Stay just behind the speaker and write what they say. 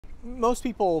Most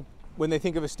people, when they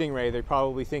think of a stingray, they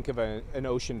probably think of an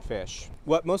ocean fish.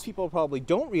 What most people probably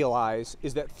don't realize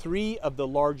is that 3 of the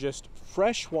largest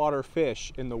freshwater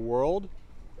fish in the world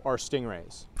are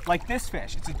stingrays. Like this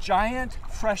fish, it's a giant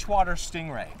freshwater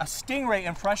stingray. A stingray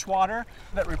in freshwater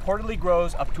that reportedly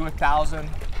grows up to 1,000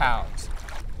 pounds.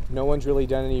 No one's really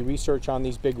done any research on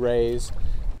these big rays.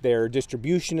 Their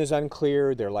distribution is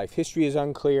unclear, their life history is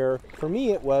unclear. For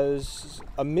me, it was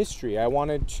a mystery. I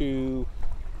wanted to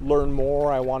learn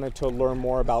more. I wanted to learn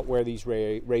more about where these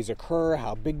rays occur,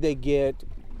 how big they get,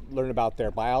 learn about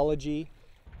their biology.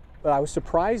 But I was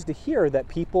surprised to hear that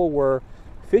people were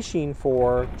fishing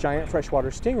for giant freshwater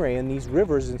stingray in these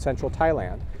rivers in central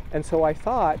Thailand. And so I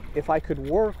thought if I could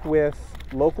work with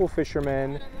local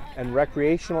fishermen and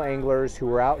recreational anglers who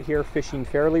were out here fishing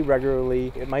fairly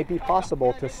regularly, it might be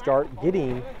possible to start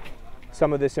getting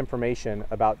some of this information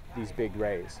about these big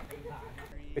rays.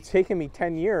 It's taken me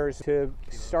 10 years to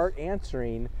start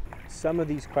answering some of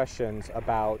these questions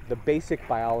about the basic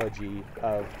biology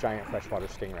of giant freshwater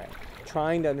stingray.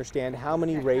 Trying to understand how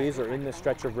many rays are in this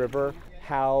stretch of river,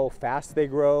 how fast they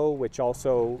grow, which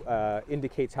also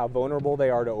indicates how vulnerable they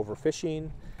are to overfishing,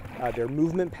 their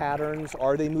movement patterns.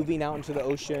 Are they moving out into the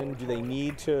ocean? Do they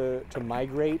need to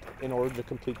migrate in order to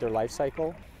complete their life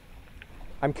cycle?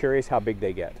 I'm curious how big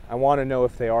they get. I want to know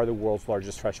if they are the world's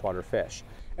largest freshwater fish.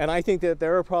 And I think that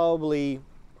there are probably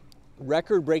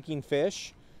record-breaking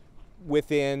fish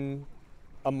within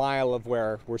a mile of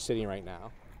where we're sitting right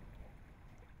now.